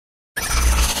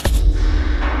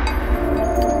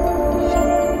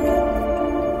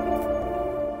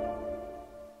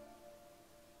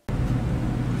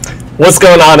What's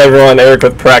going on, everyone? Eric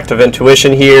with Proactive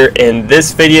Intuition here, and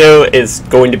this video is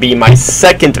going to be my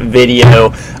second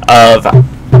video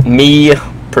of me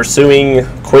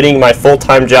quitting my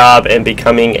full-time job and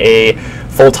becoming a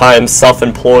full-time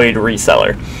self-employed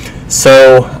reseller.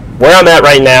 So where I'm at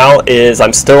right now is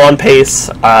I'm still on pace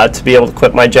to be able to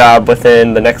quit my job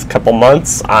within the next couple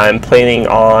months. I'm planning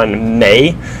on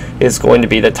May is going to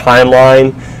be the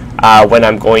timeline when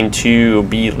I'm going to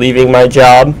be leaving my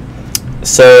job.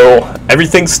 So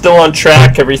everything's still on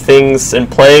track, everything's in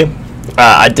play.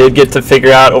 I did get to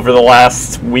figure out over the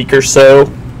last week or so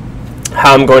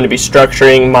how I'm going to be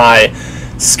structuring my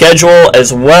schedule,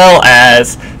 as well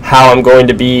as how I'm going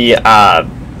to be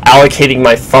allocating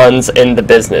my funds in the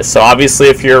business. So obviously,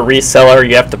 if you're a reseller,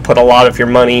 you have to put a lot of your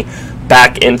money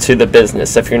back into the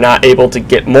business. If you're not able to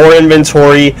get more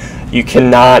inventory, you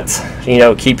cannot,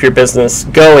 keep your business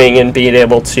going and being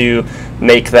able to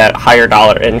make that higher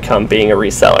dollar income being a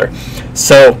reseller.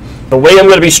 So the way I'm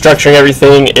going to be structuring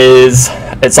everything is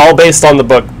it's all based on the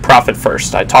book Profit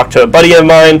First. I talked to a buddy of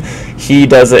mine. He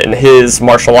does it in his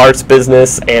martial arts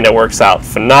business, and it works out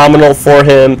phenomenal for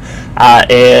him.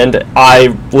 And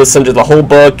I listened to the whole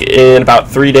book in about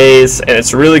 3 days, and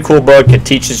it's a really cool book. It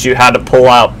teaches you how to pull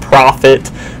out profit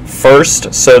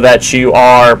first so that you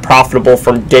are profitable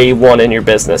from day one in your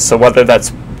business. So whether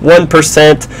that's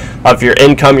 1% of your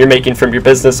income you're making from your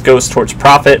business goes towards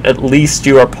profit, at least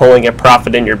you are pulling a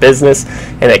profit in your business.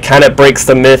 And it kind of breaks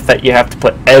the myth that you have to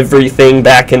put everything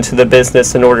back into the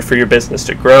business in order for your business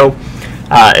to grow.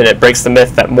 And it breaks the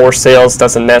myth that more sales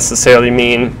doesn't necessarily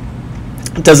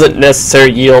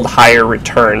yield higher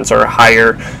returns or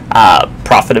higher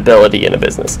profitability in a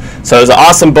business. So it was an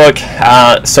awesome book.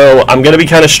 So I'm going to be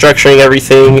kind of structuring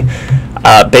everything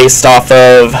based off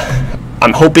of,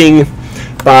 I'm hoping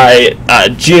by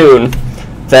June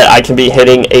that I can be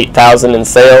hitting 8,000 in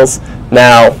sales.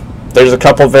 Now, there's a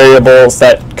couple variables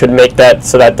that could make that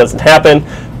so that doesn't happen,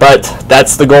 but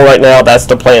that's the goal right now. That's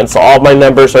the plan. So all my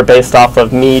numbers are based off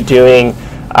of me doing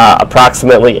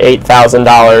approximately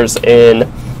 $8,000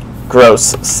 in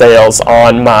gross sales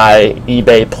on my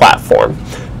eBay platform.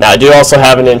 Now, I do also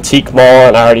have an antique mall,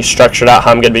 and I already structured out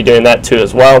how I'm going to be doing that too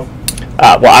as well.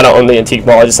 Well, I don't own the antique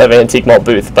mall, I just have an antique mall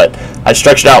booth, but I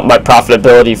structured out my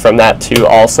profitability from that too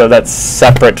also. That's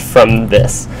separate from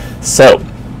this. So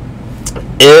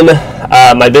in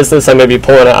my business, I'm going to be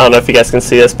pulling out, I don't know if you guys can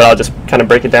see this, but I'll just kind of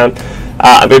break it down.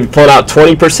 I'm going to be pulling out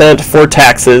 20% for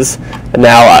taxes.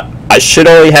 Now, I should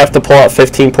only have to pull out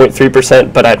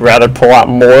 15.3%, but I'd rather pull out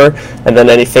more, and then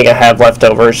anything I have left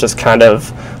over is just kind of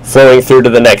flowing through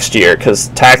to the next year, because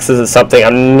taxes is something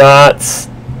I'm not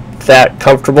that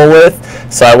comfortable with,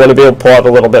 so I want to be able to pull out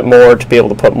a little bit more to be able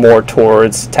to put more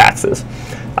towards taxes.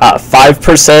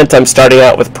 5% I'm starting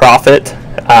out with profit,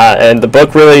 and the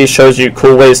book really shows you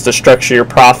cool ways to structure your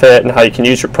profit and how you can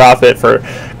use your profit for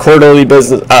quarterly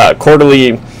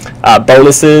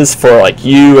bonuses for like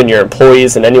you and your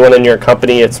employees and anyone in your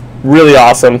company. It's really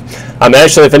awesome.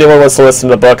 Actually, if anyone wants to listen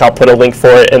to the book, I'll put a link for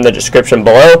it in the description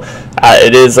below.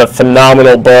 It is a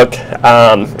phenomenal book.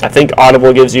 I think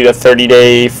Audible gives you a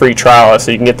 30-day free trial,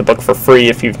 so you can get the book for free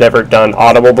if you've never done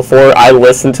Audible before. I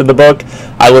listen to the book.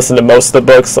 I listen to most of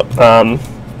the books on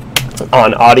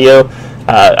audio.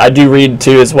 I do read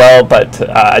too as well, but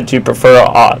I do prefer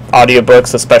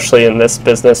audiobooks, especially in this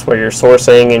business where you're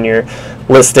sourcing and you're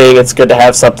listing. It's good to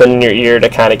have something in your ear to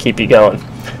kind of keep you going.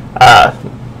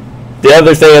 The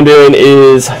other thing I'm doing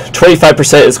is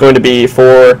 25% is going to be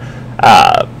for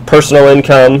personal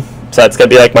income. So that's going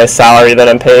to be like my salary that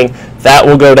I'm paying. That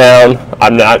will go down.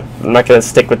 I'm not going to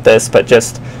stick with this, but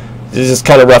just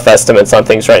kind of rough estimates on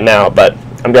things right now. But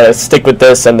I'm going to stick with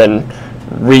this and then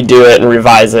redo it and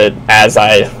revise it as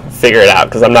I figure it out,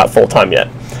 because I'm not full-time yet.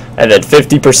 And then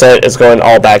 50% is going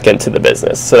all back into the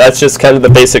business. So that's just kind of the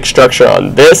basic structure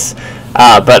on this.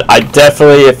 But I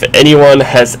definitely, if anyone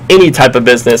has any type of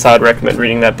business, I would recommend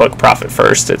reading that book, Profit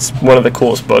First. It's one of the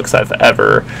coolest books I've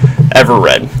ever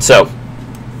read. So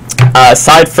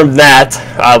aside from that,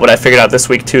 what I figured out this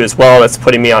week too as well that's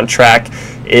putting me on track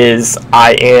is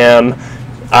I am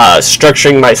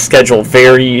structuring my schedule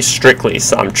very strictly.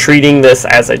 So I'm treating this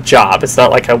as a job. It's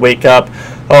not like I wake up,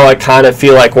 oh, I kind of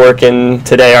feel like working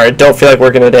today, or I don't feel like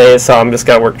working today, so I'm just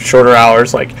going to work shorter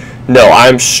hours. Like, no,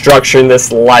 I'm structuring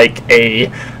this like a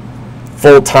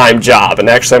full-time job, and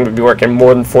actually I'm going to be working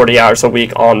more than 40 hours a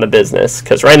week on the business,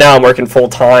 because right now I'm working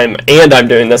full-time and I'm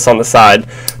doing this on the side.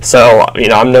 So,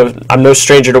 I'm no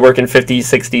stranger to working 50,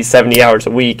 60, 70 hours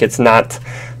a week. It's not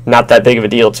that big of a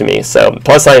deal to me. So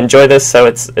plus I enjoy this, so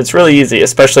it's really easy,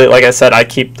 especially like I said, I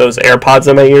keep those AirPods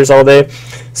in my ears all day,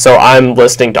 so I'm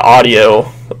listening to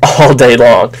audio all day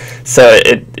long. So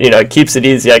it keeps it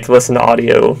easy. I can listen to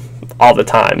audio all the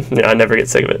time. I never get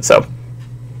sick of it. So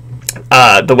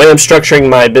the way I'm structuring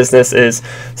my business is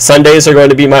Sundays are going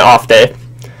to be my off day.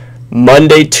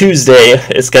 Monday, Tuesday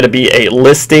is going to be a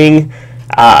listing,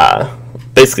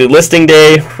 basically listing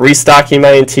day, restocking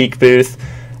my antique booth,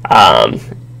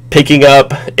 picking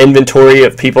up inventory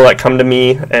of people that come to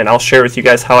me, and I'll share with you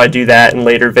guys how I do that in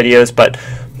later videos. But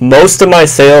most of my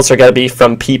sales are going to be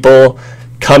from people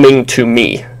coming to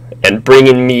me and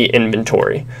bringing me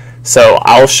inventory. So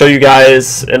I'll show you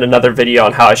guys in another video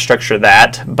on how I structure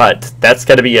that, but that's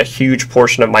going to be a huge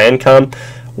portion of my income.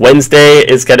 Wednesday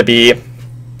is going to be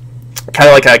kind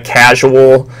of like a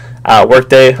casual work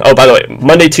day. Oh, by the way,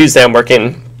 Monday, Tuesday, I'm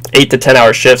working 8 to 10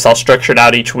 hour shifts. I'll structure it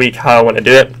out each week how I want to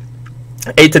do it.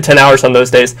 8 to 10 hours on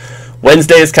those days.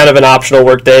 Wednesday is kind of an optional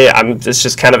work day. It's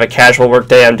just kind of a casual work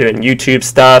day. I'm doing YouTube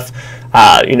stuff,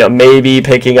 maybe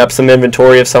picking up some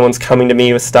inventory if someone's coming to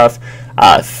me with stuff.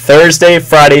 Thursday,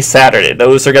 Friday, Saturday,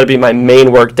 those are going to be my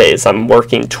main work days. I'm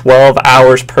working 12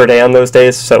 hours per day on those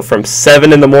days. So from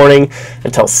 7 in the morning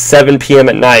until 7 p.m.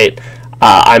 at night,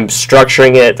 I'm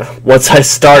structuring it. Once I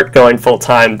start going full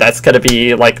time, that's going to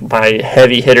be like my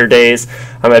heavy hitter days.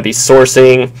 I'm going to be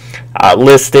sourcing,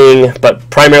 listing, but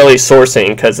primarily sourcing,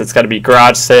 because it's going to be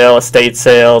garage sale, estate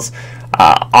sales,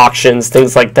 auctions,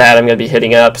 things like that I'm going to be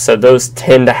hitting up. So those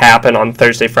tend to happen on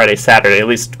Thursday, Friday, Saturday. At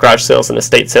least garage sales and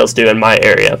estate sales do in my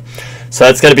area. So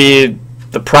that's going to be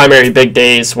the primary big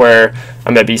days where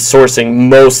I'm going to be sourcing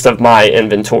most of my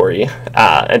inventory,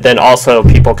 and then also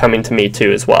people coming to me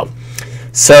too as well.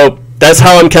 So that's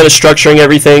how I'm kind of structuring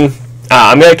everything.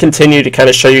 I'm going to continue to kind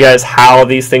of show you guys how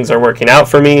these things are working out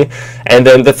for me, and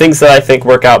then the things that I think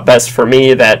work out best for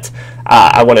me that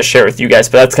I want to share with you guys.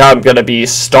 But that's how I'm going to be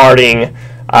starting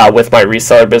with my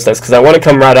reseller business, because I want to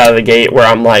come right out of the gate where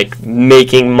I'm like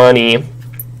making money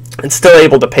and still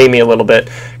able to pay me a little bit,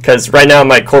 because right now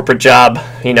my corporate job,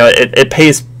 it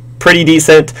pays pretty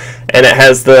decent, and it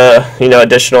has the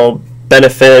additional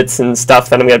benefits and stuff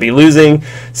that I'm going to be losing.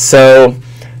 So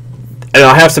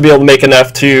I have to be able to make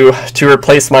enough to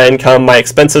replace my income. My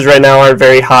expenses right now are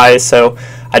very high, so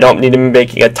I don't need to be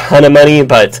making a ton of money,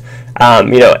 but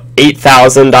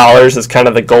 $8,000 is kind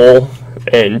of the goal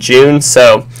in June.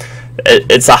 So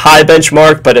it's a high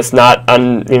benchmark, but it's not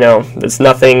it's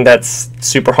nothing that's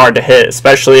super hard to hit,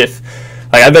 especially if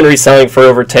I've been reselling for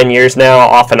over 10 years now,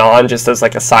 off and on, just as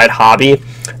like a side hobby.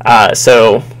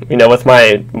 So with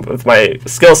my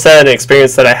skill set and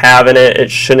experience that I have in it, it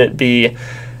shouldn't be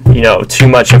too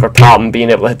much of a problem being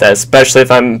able to hit that, especially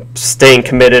if I'm staying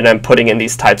committed and I'm putting in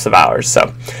these types of hours.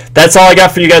 So that's all I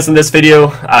got for you guys in this video.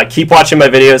 Keep watching my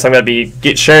videos. I'm going to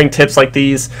be sharing tips like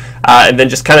these, and then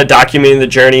just kind of documenting the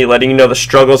journey, letting you know the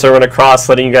struggles I run across,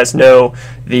 letting you guys know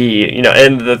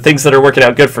and the things that are working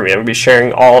out good for me. I'm going to be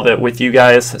sharing all of it with you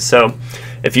guys. So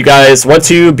if you guys want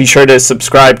to, be sure to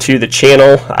subscribe to the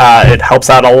channel. It helps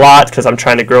out a lot because I'm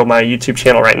trying to grow my YouTube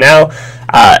channel right now,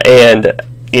 and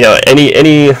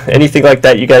anything like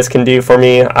that you guys can do for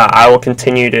me, I will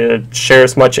continue to share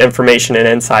as much information and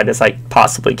insight as I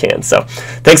possibly can. So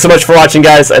thanks so much for watching,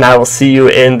 guys, and I will see you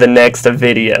in the next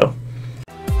video.